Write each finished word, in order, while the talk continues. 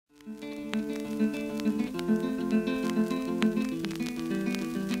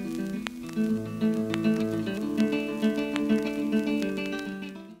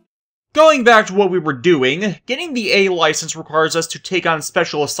Going back to what we were doing, getting the A license requires us to take on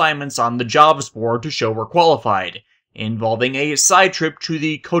special assignments on the jobs board to show we're qualified, involving a side trip to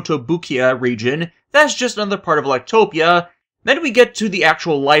the Electopia region. That's just another part of Electopia. Then we get to the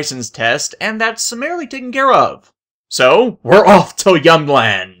actual license test, and that's summarily taken care of. So, we're off to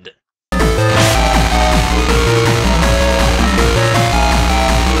Yumland!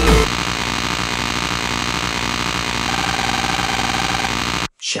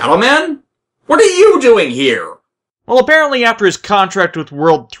 Shadowman? What are you doing here? Well, apparently after his contract with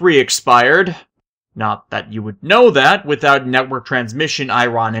World 3 expired, not that you would know that without network transmission,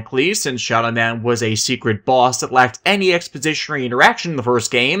 ironically, since Shadowman was a secret boss that lacked any expositionary interaction in the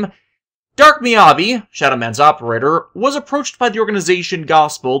first game, Dark Miyabi, Shadowman's operator, was approached by the organization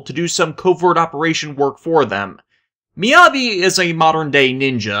Gospel to do some covert operation work for them. Miyabi is a modern-day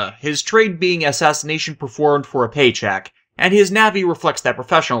ninja, his trade being assassination performed for a paycheck, and his Navi reflects that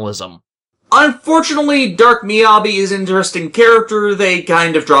professionalism. Unfortunately, Dark Miyabi is an interesting character they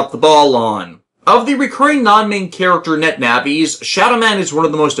kind of dropped the ball on. Of the recurring non-main character net Navis, Shadowman is one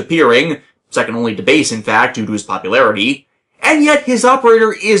of the most appearing, second only to Base in fact due to his popularity, and yet his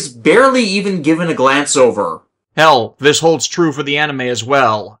operator is barely even given a glance over. Hell, this holds true for the anime as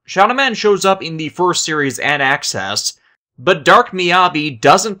well. Shadowman shows up in the first series and Access, but Dark Miyabi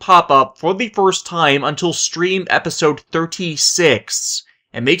doesn't pop up for the first time until Stream episode 36,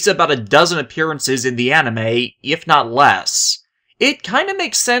 and makes about a dozen appearances in the anime, if not less. It kinda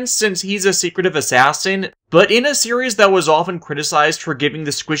makes sense since he's a secretive assassin, but in a series that was often criticized for giving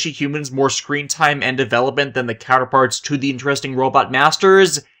the squishy humans more screen time and development than the counterparts to the interesting robot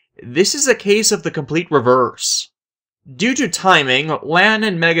masters, this is a case of the complete reverse. Due to timing, Lan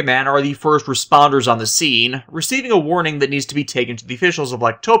and Megaman are the first responders on the scene, receiving a warning that needs to be taken to the officials of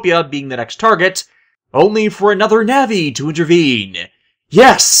Electopia being the next target, only for another Navi to intervene.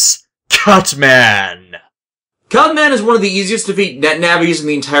 Yes! Cutman! Cutman is one of the easiest to defeat net Navis in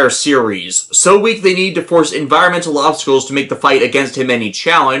the entire series, so weak they need to force environmental obstacles to make the fight against him any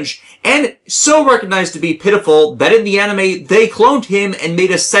challenge, and so recognized to be pitiful that in the anime they cloned him and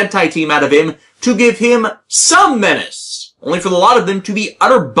made a Sentai team out of him to give him some menace, only for a lot of them to be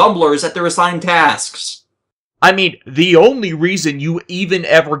utter bumblers at their assigned tasks. I mean, the only reason you even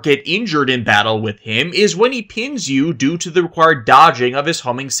ever get injured in battle with him is when he pins you due to the required dodging of his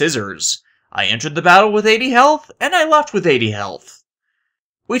homing scissors. I entered the battle with 80 health, and I left with 80 health.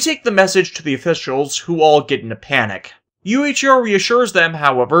 We take the message to the officials, who all get in a panic. Yuichiro reassures them,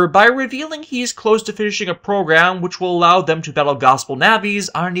 however, by revealing he's close to finishing a program which will allow them to battle Gospel Navis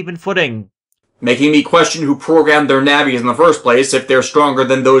on an even footing. Making me question who programmed their Navis in the first place if they're stronger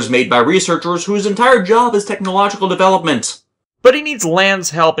than those made by researchers whose entire job is technological development. But he needs Lan's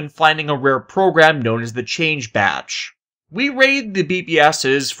help in finding a rare program known as the Change Batch. We raid the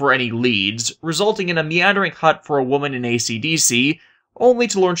BBSs for any leads, resulting in a meandering hut for a woman in AC/DC, only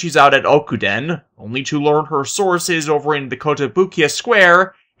to learn she's out at Okuden, only to learn her source is over in the Kotobukiya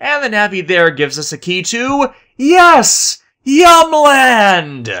Square, and the Navi there gives us a key to, yes,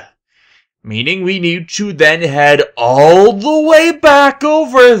 Yumland! Meaning we need to then head all the way back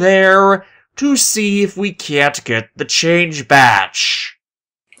over there to see if we can't get the Change Batch.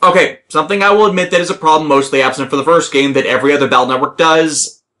 Okay, something I will admit that is a problem mostly absent for the first game that every other Battle Network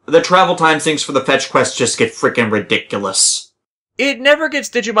does. The travel time sinks for the fetch quests just get frickin' ridiculous. It never gets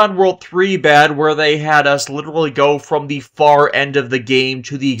Digimon World 3 bad where they had us literally go from the far end of the game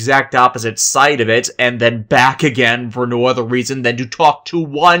to the exact opposite side of it, and then back again for no other reason than to talk to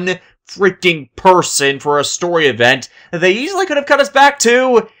one freaking person for a story event that they easily could have cut us back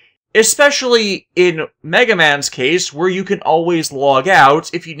to. Especially in Megaman's case, where you can always log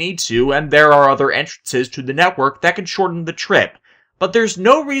out if you need to, and there are other entrances to the network that can shorten the trip. But there's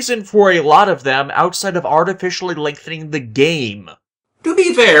no reason for a lot of them outside of artificially lengthening the game. To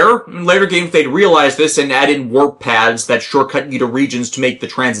be fair, in later games they'd realize this and add in warp pads that shortcut you to regions to make the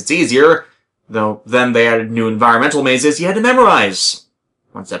transits easier, though then they added new environmental mazes you had to memorize.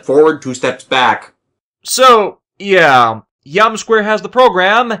 One step forward, two steps back. So, yeah, Yum Square has the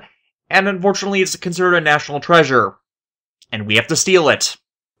program, and unfortunately it's considered a national treasure. And we have to steal it.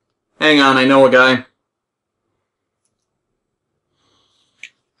 Hang on, I know a guy.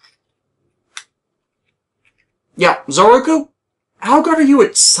 Yeah, Zoroku? How good are you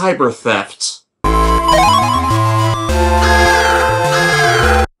at cyber theft?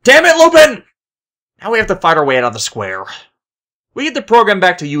 Damn it, Lupin! Now we have to fight our way out of the square. We get the program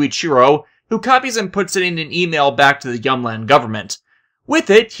back to Yuichiro, who copies and puts it in an email back to the Yumland government. With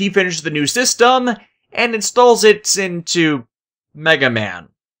it, he finishes the new system, and installs it into Megaman.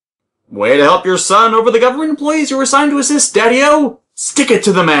 Way to help your son over the government employees you were assigned to assist, Daddy-O! Stick it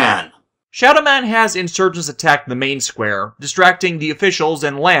to the man! Shadow Man has insurgents attack the main square, distracting the officials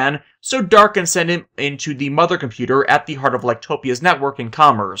and Lan so Dark can send him into the mother computer at the heart of Electopia's network and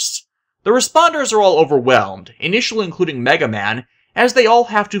commerce. The responders are all overwhelmed, initially including Megaman, as they all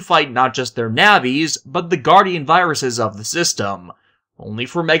have to fight not just their navies, but the guardian viruses of the system, only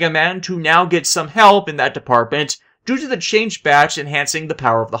for Megaman to now get some help in that department due to the change batch enhancing the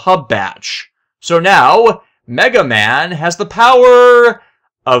power of the hub batch. So now, Megaman has the power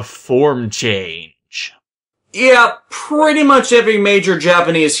of form change. Yeah, pretty much every major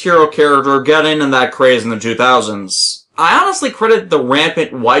Japanese hero character got in that craze in the 2000s. I honestly credit the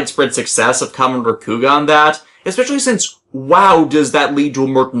rampant, widespread success of Commodore Kuga on that, especially since wow does that lead to a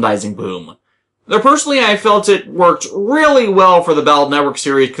merchandising boom. Though personally I felt it worked really well for the Battle Network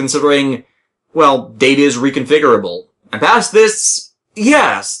series considering, well, data is reconfigurable. And past this,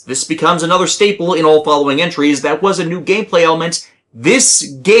 yes, this becomes another staple in all following entries that was a new gameplay element this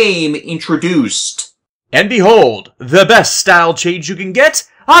game introduced. And behold, the best style change you can get,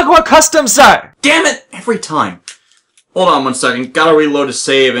 Agua Custom Style! Damn it, every time. Hold on 1 second, gotta reload a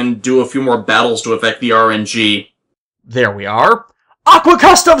save and do a few more battles to affect the RNG. There we are. Aqua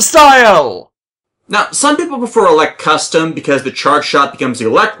Custom Style! Now, some people prefer Elect Custom because the charge shot becomes the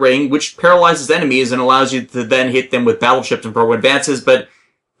Elect Ring, which paralyzes enemies and allows you to then hit them with battleships and program advances, but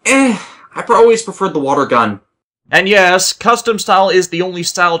I always preferred the water gun. And yes, Custom Style is the only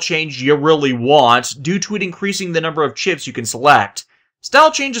style change you really want, due to it increasing the number of chips you can select.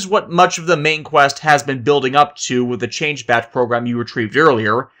 Style change is what much of the main quest has been building up to with the change batch program you retrieved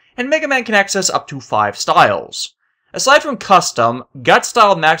earlier, and Mega Man can access up to 5 styles. Aside from Custom, Gut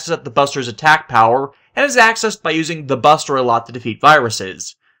Style maxes out the Buster's attack power, and is accessed by using the Buster a lot to defeat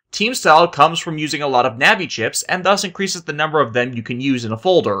viruses. Team Style comes from using a lot of Navi chips, and thus increases the number of them you can use in a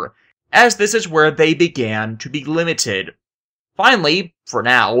folder, as this is where they began to be limited. Finally, for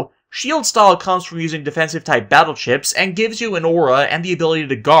now, Shield Style comes from using defensive-type battle chips and gives you an aura and the ability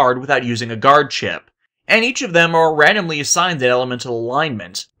to guard without using a guard chip. And each of them are randomly assigned an elemental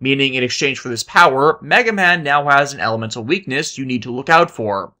alignment, meaning in exchange for this power, Mega Man now has an elemental weakness you need to look out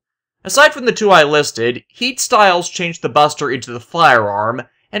for. Aside from the 2 I listed, Heat Styles change the Buster into the Firearm,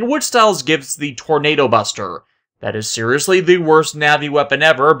 and Wood Styles gives the Tornado Buster. That is seriously the worst Navi weapon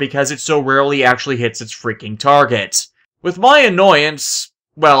ever because it so rarely actually hits its freaking target. With my annoyance,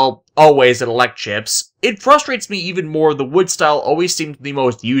 well, always at Elect chips, it frustrates me even more the Wood Style always seems the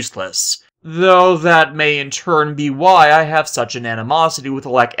most useless. Though that may in turn be why I have such an animosity with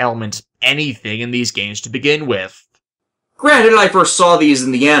Elect element anything in these games to begin with. Granted, I first saw these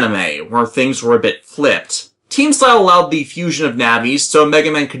in the anime, where things were a bit flipped. Team Style allowed the fusion of Navis, so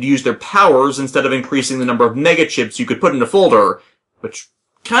Mega Man could use their powers instead of increasing the number of Mega Chips you could put in a folder, which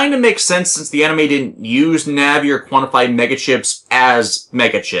kinda makes sense since the anime didn't use Navi or quantify Mega Chips as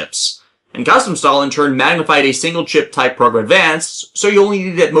Mega Chips. And Custom Style in turn magnified a single chip type program advance, so you only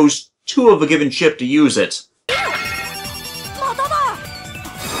needed at most 2 of a given chip to use it.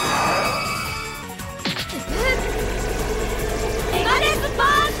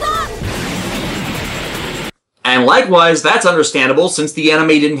 And likewise, that's understandable since the anime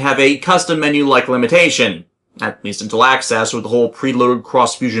didn't have a custom menu-like limitation. At least until Access with the whole preloaded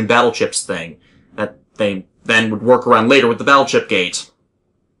cross-fusion battle chips thing. That they then would work around later with the battle chip gate.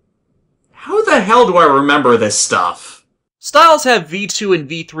 How the hell do I remember this stuff? Styles have V2 and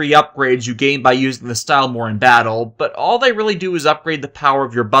V3 upgrades you gain by using the style more in battle, but all they really do is upgrade the power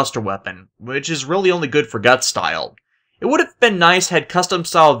of your Buster weapon, which is really only good for Gut Style. It would have been nice had Custom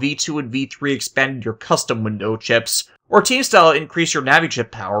Style V2 and V3 expanded your custom window chips, or Team Style increase your Navi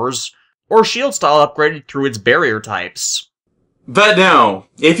chip powers, or Shield Style upgraded through its barrier types. But no,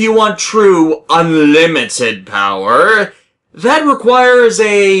 if you want true unlimited power, that requires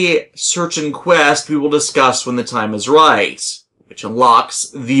a certain quest we will discuss when the time is right, which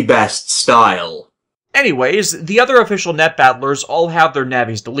unlocks the best style. Anyways, the other official net battlers all have their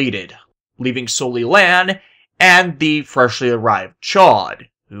navis deleted, leaving solely Lan and the freshly arrived Chod,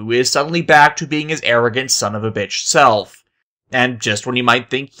 who is suddenly back to being his arrogant son of a bitch self. And just when you might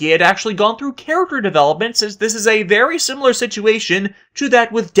think he had actually gone through character development, since this is a very similar situation to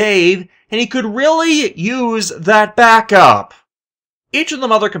that with Dave, and he could really use that backup. Each of the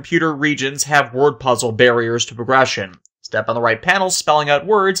mother computer regions have word puzzle barriers to progression. Step on the right panel spelling out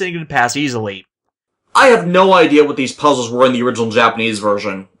words and you can pass easily. I have no idea what these puzzles were in the original Japanese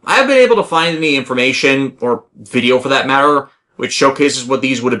version. I haven't been able to find any information, or video for that matter, which showcases what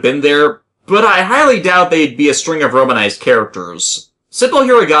these would have been there, but I highly doubt they'd be a string of Romanized characters. Simple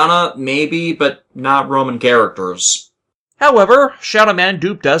hiragana, maybe, but not Roman characters. However, Shadow Man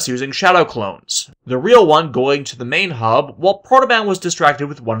duped us using shadow clones, the real one going to the main hub while Proto Man was distracted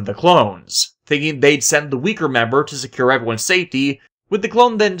with one of the clones, thinking they'd send the weaker member to secure everyone's safety, with the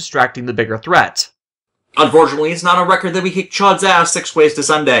clone then distracting the bigger threat. Unfortunately, it's not a record that we kicked Chaud's ass 6 ways to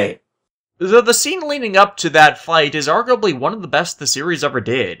Sunday. Though the scene leading up to that fight is arguably one of the best the series ever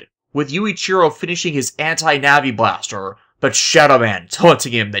did, with Yuichiro finishing his anti-Navi blaster, but Shadow Man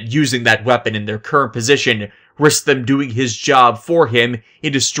taunting him that using that weapon in their current position risks them doing his job for him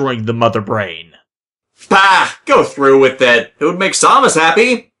in destroying the Mother Brain. Bah! Go through with it. It would make Samus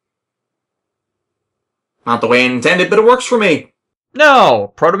happy. Not the way I intended, but it works for me.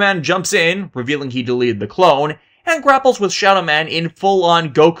 No! Proto Man jumps in, revealing he deleted the clone, and grapples with Shadow Man in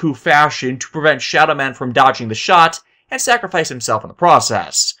full-on Goku fashion to prevent Shadow Man from dodging the shot and sacrifice himself in the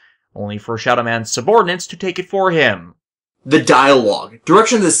process, only for Shadow Man's subordinates to take it for him. The dialogue,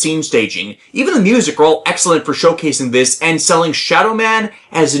 direction of the scene staging, even the music are all excellent for showcasing this and selling Shadow Man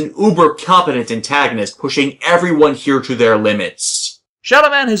as an uber-competent antagonist, pushing everyone here to their limits. Shadow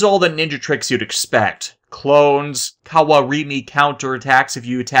Man has all the ninja tricks you'd expect. Clones, Kawarimi counterattacks if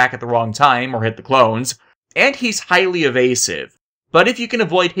you attack at the wrong time or hit the clones, and he's highly evasive. But if you can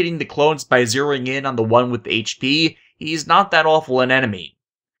avoid hitting the clones by zeroing in on the one with the HP, he's not that awful an enemy.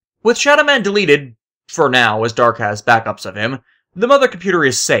 With Shadow Man deleted, for now, as Dark has backups of him, the Mother Computer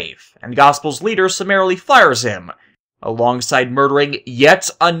is safe, and Gospel's leader summarily fires him, alongside murdering yet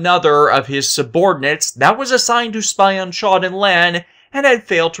another of his subordinates that was assigned to spy on Chaud and Lan, and had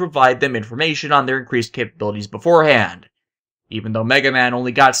failed to provide them information on their increased capabilities beforehand, even though Megaman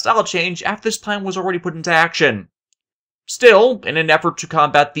only got style change after this plan was already put into action. Still, in an effort to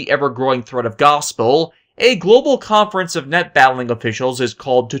combat the ever-growing threat of Gospel, a global conference of net battling officials is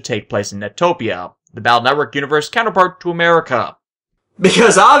called to take place in Electopia, the Battle Network universe counterpart to America.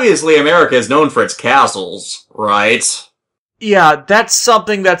 Because obviously America is known for its castles, right? Yeah, that's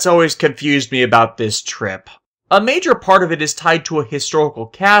something that's always confused me about this trip. A major part of it is tied to a historical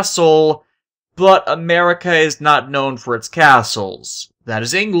castle, but America is not known for its castles. That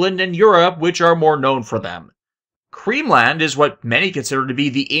is England and Europe, which are more known for them. Creamland is what many consider to be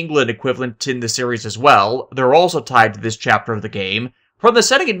the England equivalent in the series as well. They're also tied to this chapter of the game. From the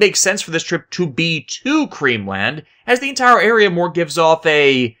setting, it makes sense for this trip to be to Creamland, as the entire area more gives off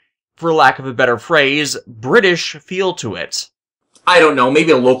a, for lack of a better phrase, British feel to it. I don't know,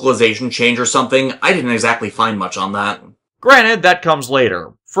 maybe a localization change or something. I didn't exactly find much on that. Granted, that comes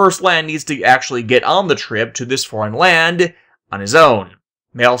later. First, Lan needs to actually get on the trip to this foreign land on his own.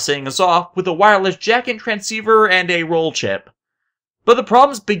 Mail setting us off with a wireless jack-in transceiver and a roll chip. But the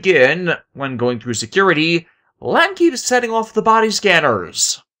problems begin when going through security. Lan keeps setting off the body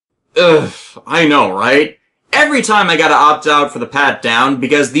scanners. Ugh, I know, right? Every time I gotta opt out for the pat-down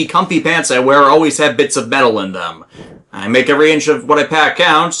because the comfy pants I wear always have bits of metal in them. I make every inch of what I pack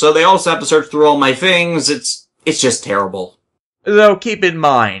count, so they also have to search through all my things. It's just terrible. Though keep in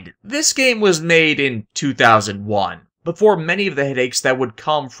mind, this game was made in 2001, before many of the headaches that would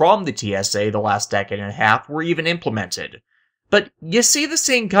come from the TSA the last decade and a half were even implemented. But you see the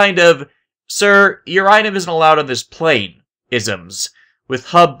same kind of, "Sir, your item isn't allowed on this plane" isms, with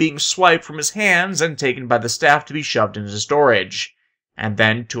Hub being swiped from his hands and taken by the staff to be shoved into storage. And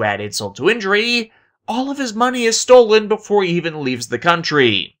then, to add insult to injury, all of his money is stolen before he even leaves the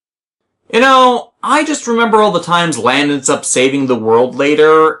country. You know, I just remember all the times Lan ends up saving the world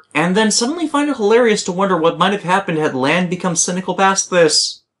later, and then suddenly find it hilarious to wonder what might have happened had Lan become cynical past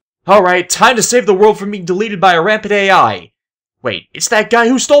this. Alright, time to save the world from being deleted by a rampant AI. Wait, it's that guy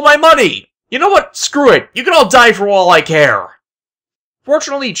who stole my money! You know what? Screw it! You can all die for all I care!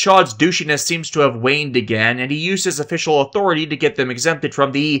 Fortunately, Chaud's douchiness seems to have waned again, and he used his official authority to get them exempted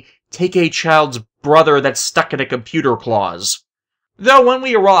from the "take a child's brother that's stuck in a computer" clause. Though when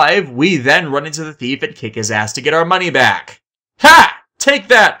we arrive, we then run into the thief and kick his ass to get our money back. Ha! Take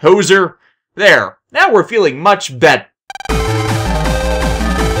that, hoser! There, now we're feeling much better.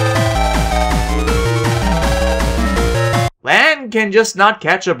 Lan can just not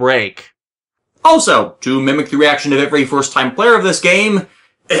catch a break. Also, to mimic the reaction of every first-time player of this game,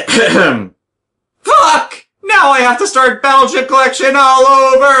 fuck! Now I have to start Battleship Collection all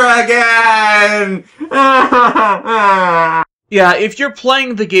over again! Yeah, if you're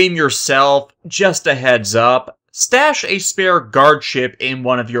playing the game yourself, just a heads up, stash a spare guard ship in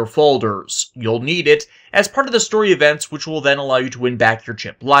one of your folders. You'll need it as part of the story events, which will then allow you to win back your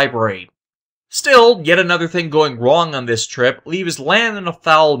chip library. Still, yet another thing going wrong on this trip leaves Lan in a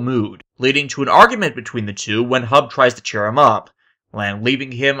foul mood, leading to an argument between the two when Hub tries to cheer him up, Lan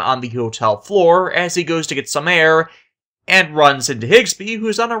leaving him on the hotel floor as he goes to get some air, and runs into Higsby,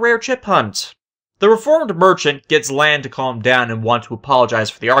 who's on a rare chip hunt. The reformed merchant gets Lan to calm down and want to apologize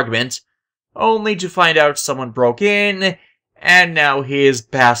for the argument, only to find out someone broke in, and now his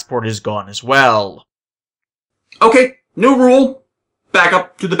passport is gone as well. Okay, new rule. Back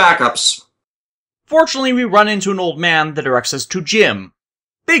up to the backups. Fortunately, we run into an old man that directs us to Jim.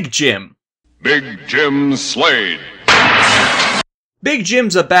 Big Jim. Big Jim Slade. Big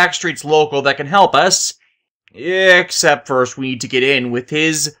Jim's a Backstreets local that can help us, except first we need to get in with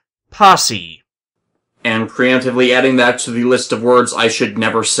his posse. And preemptively adding that to the list of words I should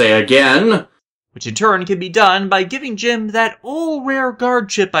never say again. Which in turn can be done by giving Jim that old rare guard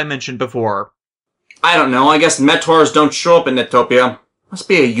chip I mentioned before. I don't know, I guess Metors don't show up in Electopia. Must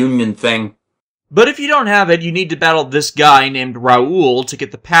be a union thing. But if you don't have it, you need to battle this guy named Raoul to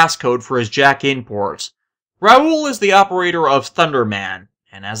get the passcode for his Jack-in port. Raoul is the operator of Thunderman,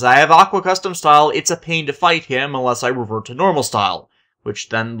 and as I have Aqua Custom style, it's a pain to fight him unless I revert to normal style, which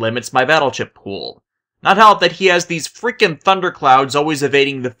then limits my battle chip pool. Not help that he has these freaking thunderclouds always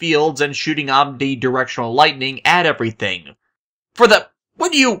evading the fields and shooting omnidirectional lightning at everything.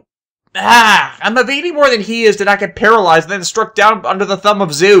 I'm evading more than he is that I get paralyzed and then struck down under the thumb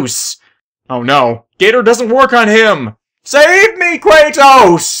of Zeus. Oh no, Gator doesn't work on him! Save me,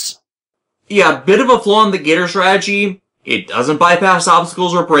 Kratos! Yeah, bit of a flaw in the Gator strategy. It doesn't bypass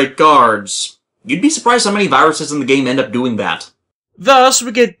obstacles or break guards. You'd be surprised how many viruses in the game end up doing that. Thus,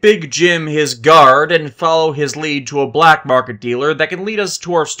 we get Big Jim his guard and follow his lead to a black market dealer that can lead us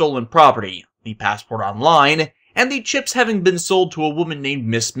to our stolen property, the passport online, and the chips having been sold to a woman named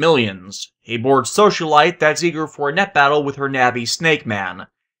Miss Millions, a bored socialite that's eager for a net battle with her nabby Snake Man.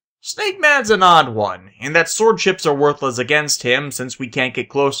 Snake Man's an odd one, in that sword chips are worthless against him since we can't get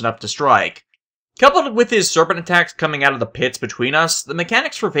close enough to strike. Coupled with his serpent attacks coming out of the pits between us, the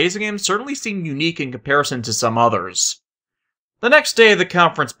mechanics for facing him certainly seem unique in comparison to some others. The next day the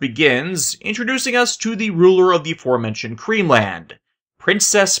conference begins, introducing us to the ruler of the aforementioned Creamland,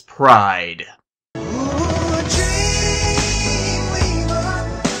 Princess Pride.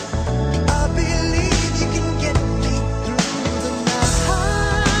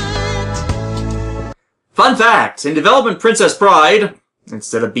 Fun fact, in development Princess Bride,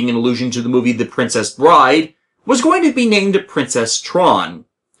 instead of being an allusion to the movie The Princess Bride, was going to be named Princess Tron,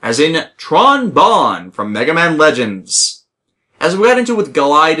 as in Tron Bonne from Megaman Legends. As we got into with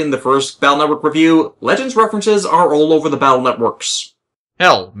Glide in the first Battle Network review, Legends references are all over the Battle Networks.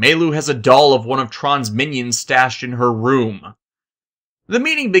 Hell, Melu has a doll of one of Tron's minions stashed in her room. The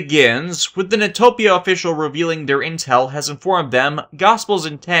meeting begins with the Electopia official revealing their intel has informed them Gospel's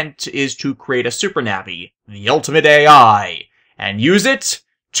intent is to create a supernavi, the ultimate AI, and use it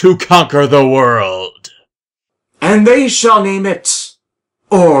to conquer the world. And they shall name it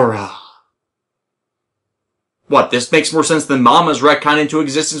Aura. What, this makes more sense than Mama's retcon into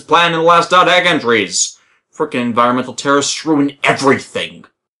existence plan in the last .egg entries. Frickin' environmental terrorists ruin everything.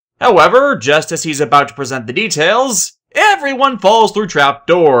 However, just as he's about to present the details, everyone falls through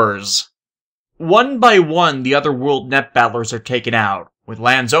trapdoors. One by one, the other world net battlers are taken out, with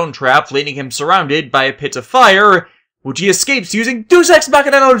Lan's own trap leaving him surrounded by a pit of fire, which he escapes using Deus Ex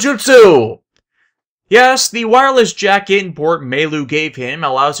Machina no Jutsu! Yes, the wireless jack-in port Melu gave him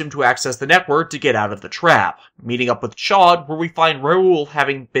allows him to access the network to get out of the trap, meeting up with Chad where we find Raoul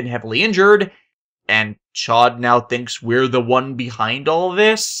having been heavily injured, and Chad now thinks we're the one behind all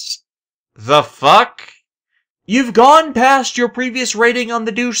this? The fuck? You've gone past your previous rating on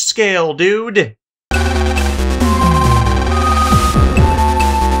the douche scale, dude.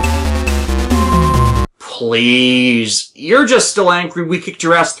 Please. You're just still angry we kicked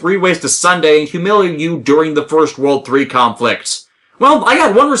your ass 3 ways to Sunday and humiliated you during the First World 3 conflict. Well, I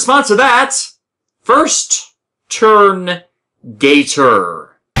got one response to that. First, turn Gator.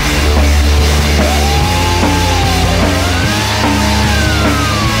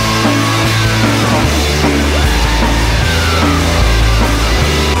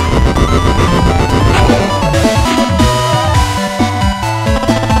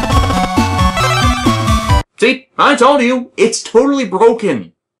 See, I told you, it's totally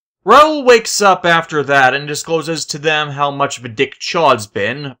broken. Raoul wakes up after that and discloses to them how much of a dick Chad's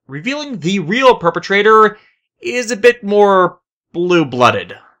been, revealing the real perpetrator is a bit more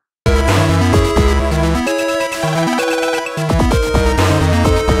blue-blooded.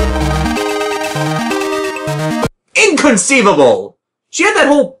 Inconceivable! She had that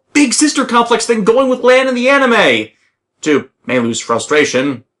whole big sister complex thing going with Lan in the anime. To Melu's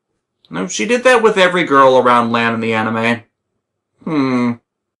frustration. No, she did that with every girl around Lan in the anime.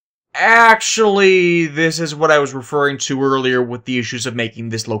 Actually, this is what I was referring to earlier with the issues of making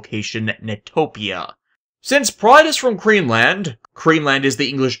this location Electopia. Since Pride is from Creamland, Creamland is the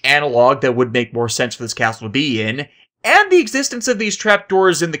English analog that would make more sense for this castle to be in, and the existence of these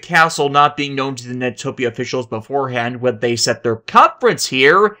trapdoors in the castle not being known to the Electopia officials beforehand when they set their conference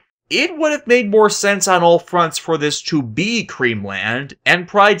here, it would have made more sense on all fronts for this to be Creamland, and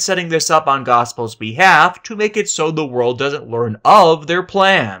Pride setting this up on Gospel's behalf to make it so the world doesn't learn of their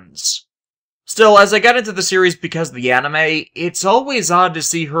plans. Still, as I got into the series because of the anime, it's always odd to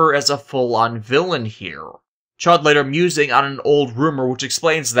see her as a full-on villain here. Chud later musing on an old rumor which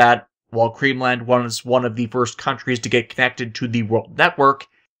explains that, while Creamland was one of the first countries to get connected to the world network,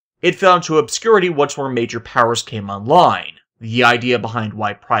 it fell into obscurity once more major powers came online. The idea behind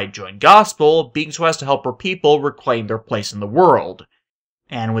why Pride joined Gospel being so as to help her people reclaim their place in the world.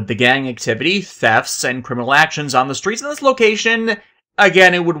 And with the gang activity, thefts, and criminal actions on the streets in this location,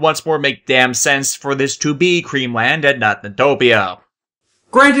 again it would once more make damn sense for this to be Creamland and not Electopia.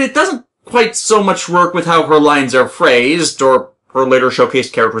 Granted, it doesn't quite so much work with how her lines are phrased, or her later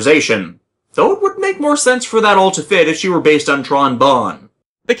showcased characterization. Though it would make more sense for that all to fit if she were based on Tron Bonn.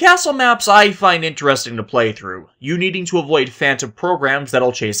 The castle maps I find interesting to play through, you needing to avoid phantom programs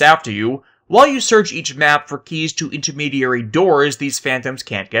that'll chase after you, while you search each map for keys to intermediary doors these phantoms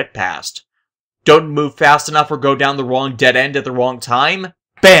can't get past. Don't move fast enough or go down the wrong dead end at the wrong time?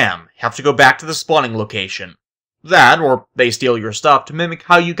 Bam! Have to go back to the spawning location. That, or they steal your stuff to mimic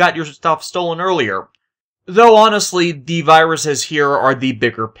how you got your stuff stolen earlier. Though honestly, the viruses here are the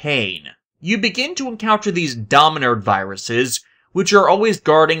bigger pain. You begin to encounter these Dominard viruses, which are always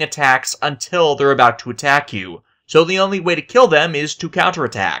guarding attacks until they're about to attack you, so the only way to kill them is to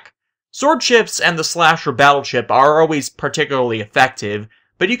counterattack. Sword ships and the slasher battle ship are always particularly effective,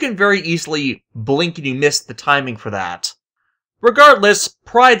 but you can very easily blink and you miss the timing for that. Regardless,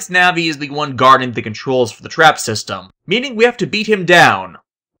 Pride's Navi is the one guarding the controls for the trap system, meaning we have to beat him down.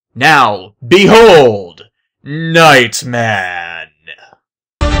 Now, behold, Nightman!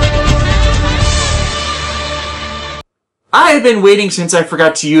 I have been waiting since I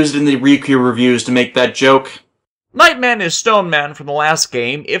forgot to use it in the Riku reviews to make that joke. Nightman is Stoneman from the last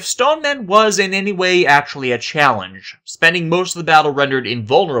game if Stoneman was in any way actually a challenge, spending most of the battle rendered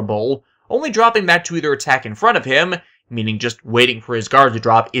invulnerable, only dropping back to either attack in front of him, meaning just waiting for his guard to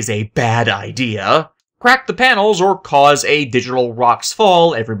drop is a bad idea, crack the panels, or cause a digital rocks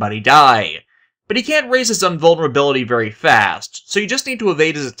fall, everybody die. But he can't raise his invulnerability very fast, so you just need to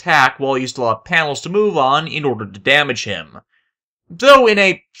evade his attack while you still have panels to move on in order to damage him. Though in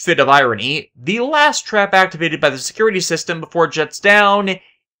a fit of irony, the last trap activated by the security system before it jets down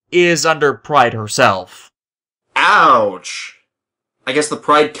is under Pride herself. Ouch. I guess the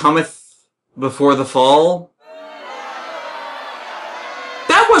pride cometh before the fall?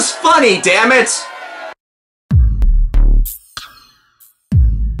 That was funny, damn it!